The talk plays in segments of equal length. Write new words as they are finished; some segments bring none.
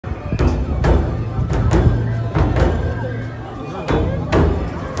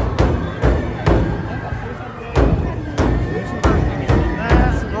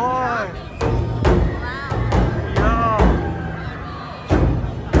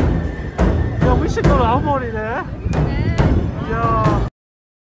Yeah, we should go to Aomori there. Yeah.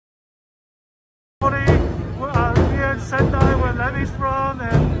 Aomori, we're in Sendai, where Levy's from,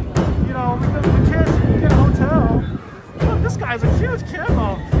 and you know, we can't get a hotel. Look, this guy's a huge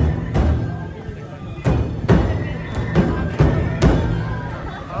camel.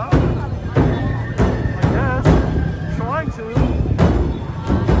 I guess. Trying to.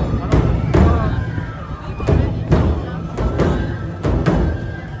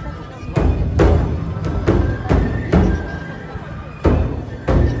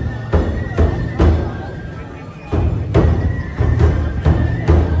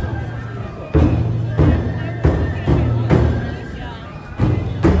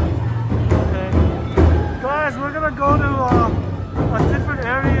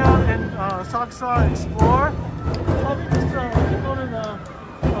 Asakusa and explore. Probably just go to the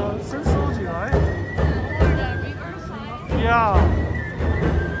Sensoji, right? Yeah.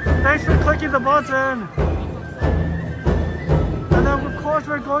 Thanks for clicking the button. And then of course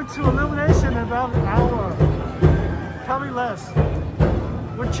we're going to Illumination in about an hour. Probably less.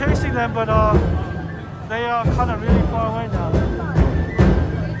 We're chasing them, but they are kind of really far away now.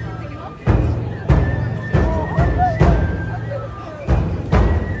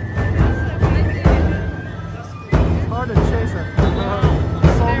 To chase it.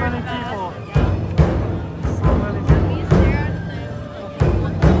 So many people. So many people.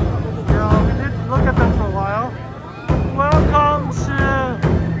 Yeah, we did look at them for a while. Welcome to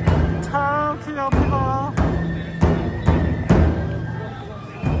TokyoPaul.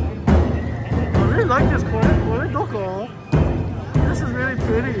 I really like this corner. This is really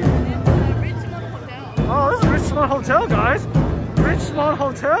pretty. Oh, this is Richmond Hotel, guys. Richmond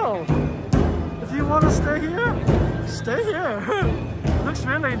Hotel. If you want to stay here, stay here. Looks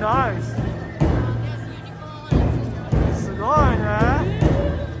really nice. Sugoi, yeah?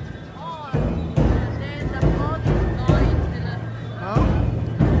 Huh?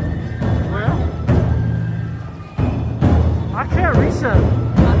 Where? I can't reach it.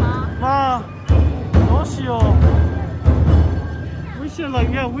 Ma, we should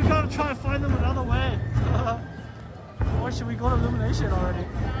we gotta try to find them another way. Or should we go to Illumination already?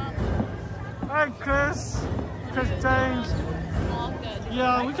 Alright, Chris James.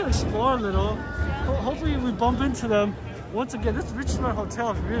 Yeah, we can explore a little. Hopefully we bump into them. Once again, this Richmond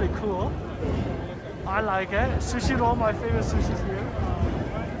Hotel is really cool. I like it. Sushi roll, my favorite sushi here.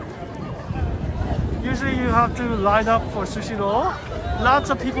 Usually you have to line up for sushi roll. Lots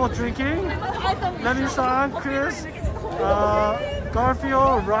of people drinking. Lenny-san, Chris,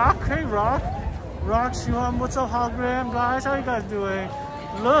 Garfield, Rock. Hey Rock. Rock, Shuan, what's up, Hologram? Guys, how you guys doing?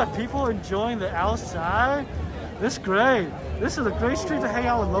 Look, people enjoying the outside. This is great. This is a great street to hang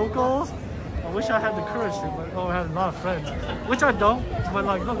out with locals. I wish I had the courage to, but I had a lot of friends. Which I don't, but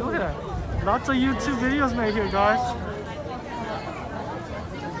like, look at that. Lots of YouTube videos made here, guys.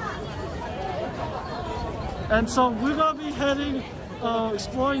 And so we're gonna be heading,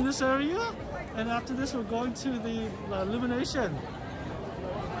 exploring this area. And after this, we're going to the Illumination.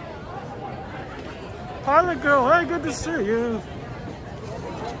 Pilot girl, hey, good to see you.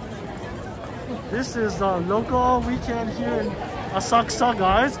 This is the local weekend here in Asakusa,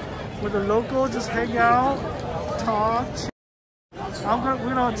 guys, where the locals just hang out, talk.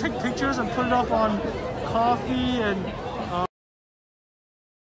 We're gonna take pictures and put it up on coffee and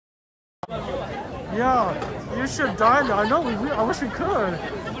yeah, you should dine there. I know, I wish we could.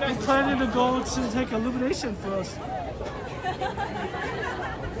 We're planning to go to take Illumination first.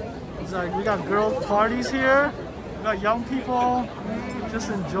 It's like we got girl parties here. We got young people just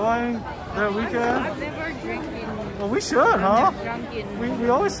enjoying their weekend. I've never drinking. Well, we should, huh? We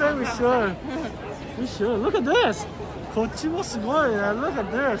always say we should. We should. Look at this. Look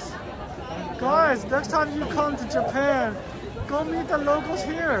at this. Guys, next time you come to Japan, go meet the locals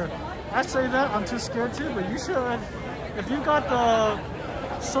here. I say that, I'm too scared to, but you should. If you got the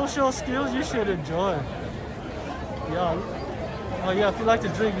social skills, you should enjoy. Yeah. Oh yeah, if you like to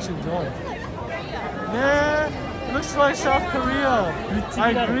drink, you should enjoy. Yeah, looks like South Korea.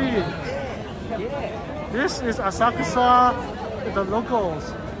 I agree. This is Asakusa with the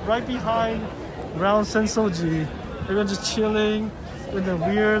locals. Right behind around Sensoji. Everyone just chilling with the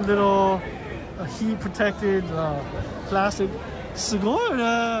weird little heat protected plastic.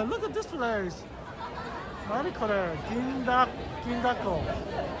 Sugoi, look at this place. Gindako.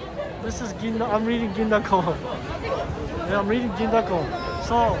 This is Gindako. I'm reading Gindako. Yeah, I'm reading Gindako.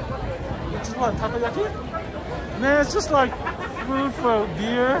 So, which is what? Takoyaki? Man, it's just like food for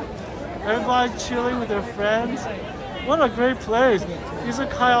beer. Everybody chilling with their friends. What a great place.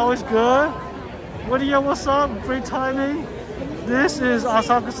 Izakaya always good. What do you, what's up? Great timing. This is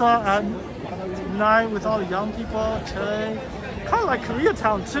Asakusa at night with all the young people chilling. Kind of like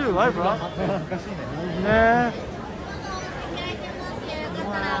Koreatown too, right, bro? Yeah.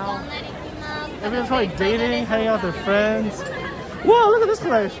 Wow. Everyone's probably dating, hanging out with their friends. Whoa, look at this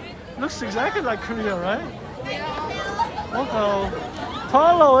place. Looks exactly like Korea, right? Okay.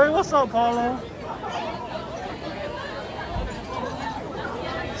 Paulo, hey, what's up, Paulo?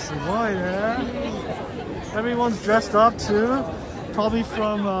 Boy, yeah. Everyone's dressed up too. Probably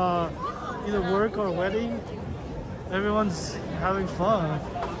from either work or wedding. Everyone's having fun.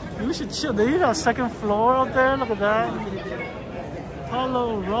 We should chill. They have a second floor out there. Look at that.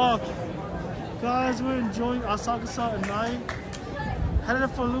 Paulo Rock. Guys, we're enjoying Asakusa at night.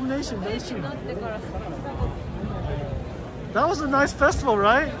 Headed for Illumination, Nation. That was a nice festival,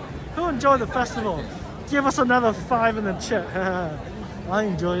 right? Who enjoyed the festival? Give us another 5 in the chat. I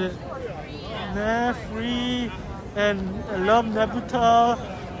enjoy it. Nah, free. And I love Nebuta.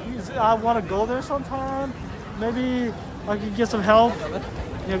 I want to go there sometime. Maybe I can get some help.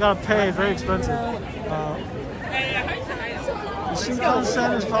 You gotta pay, very expensive. The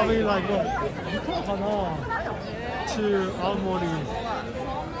Shinkansen is probably like what? To Aomori.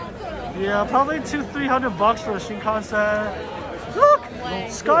 Yeah, probably $200-300 for a Shinkansen. Look!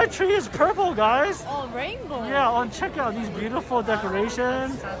 Sky tree is purple, guys! Oh, rainbow! Yeah, check out these beautiful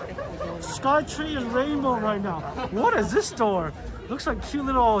decorations. Sky tree is rainbow right now. What is this store? Looks like cute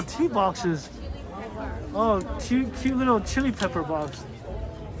little tea boxes. Oh, cute little chili pepper box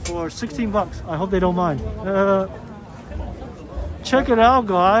for $16. I hope they don't mind. Check it out,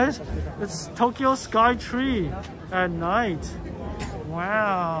 guys. It's Tokyo Sky Tree at night.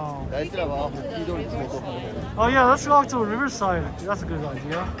 Wow. Oh yeah, let's walk to Riverside. That's a good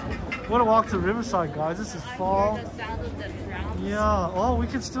idea. We want to walk to Riverside, guys. This is fall. Yeah. Oh, we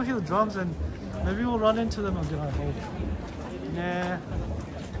can still hear the drums, and maybe we'll run into them again, I hope. Nah.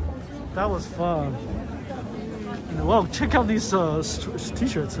 That was fun. Whoa, check out these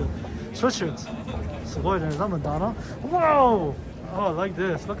t-shirts, sweatshirts. Is that Madonna? Whoa! Oh, I like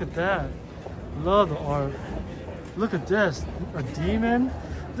this. Look at that. Love the art. Look at this. A demon.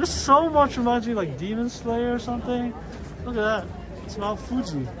 This so much reminds me of like Demon Slayer or something. Look at that. It's Mount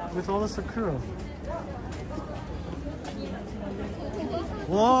Fuji with all the sakura.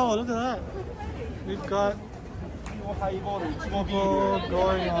 Whoa, look at that. We've got people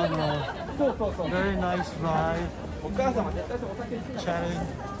going on a very nice ride. Chatting.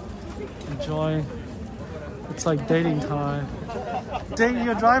 Enjoying. It's like dating time. Dating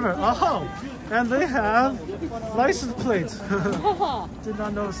your driver. Oh, and they have license plates. Did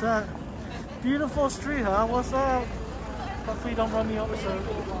not notice that. Beautiful street, huh? What's up? Hopefully, don't run me over, sir.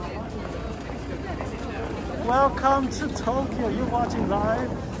 Welcome to Tokyo. You're watching live.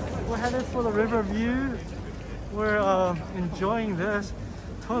 We're headed for the river view. We're enjoying this.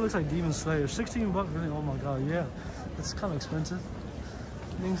 Totally looks like Demon Slayer. $16, really? Oh my god, yeah. It's kind of expensive.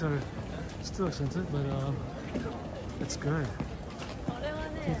 Things are still expensive, but it's good.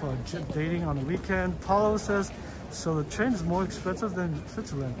 People are dating on the weekend. Paulo says, so the train is more expensive than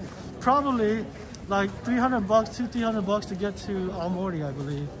Switzerland. Probably like $300, $200-300 to get to Aomori, I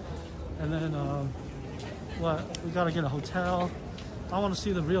believe. And then what? We gotta get a hotel. I want to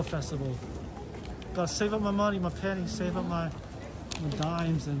see the real festival. Gotta save up my money, my pennies, save up my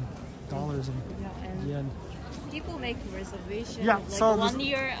dimes and dollars and yen. People make reservations. Yeah, like so 1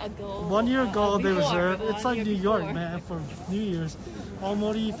 year ago. 1 year ago they reserved. It's like New York, before. man, for New Year's.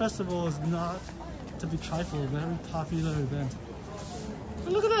 Aomori Festival is not to be trifled. Very popular event.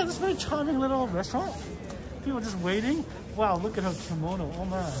 But look at that! This very charming little restaurant. People just waiting. Wow, look at her kimono. Oh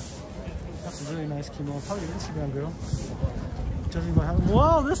man, that's a really nice kimono. Probably an Instagram girl. Judging by how.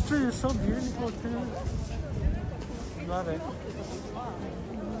 Whoa, this tree is so beautiful too. Love it.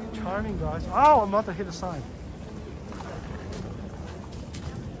 Charming, guys. Oh, I'm about to hit a sign.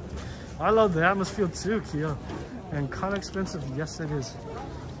 I love the atmosphere too, Kia. And kind of expensive. Yes, it is.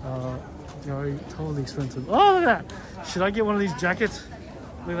 Very totally expensive. Oh, look at that. Should I get one of these jackets?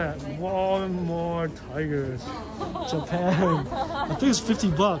 Look at that. One more tigers. Japan. I think it's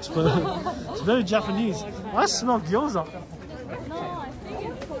 $50, but it's very Japanese. I smell gyoza. No, I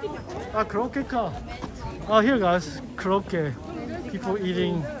think it's Korokke ka. Oh, here, guys. Korokke. People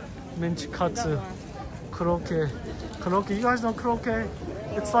eating minced katsu. Korokke. Korokke. You guys know korokke?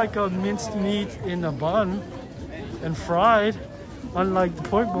 It's like a minced meat in a bun and fried, unlike the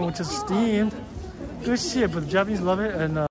pork bone, which is steamed. Good shit, but the Japanese love it. And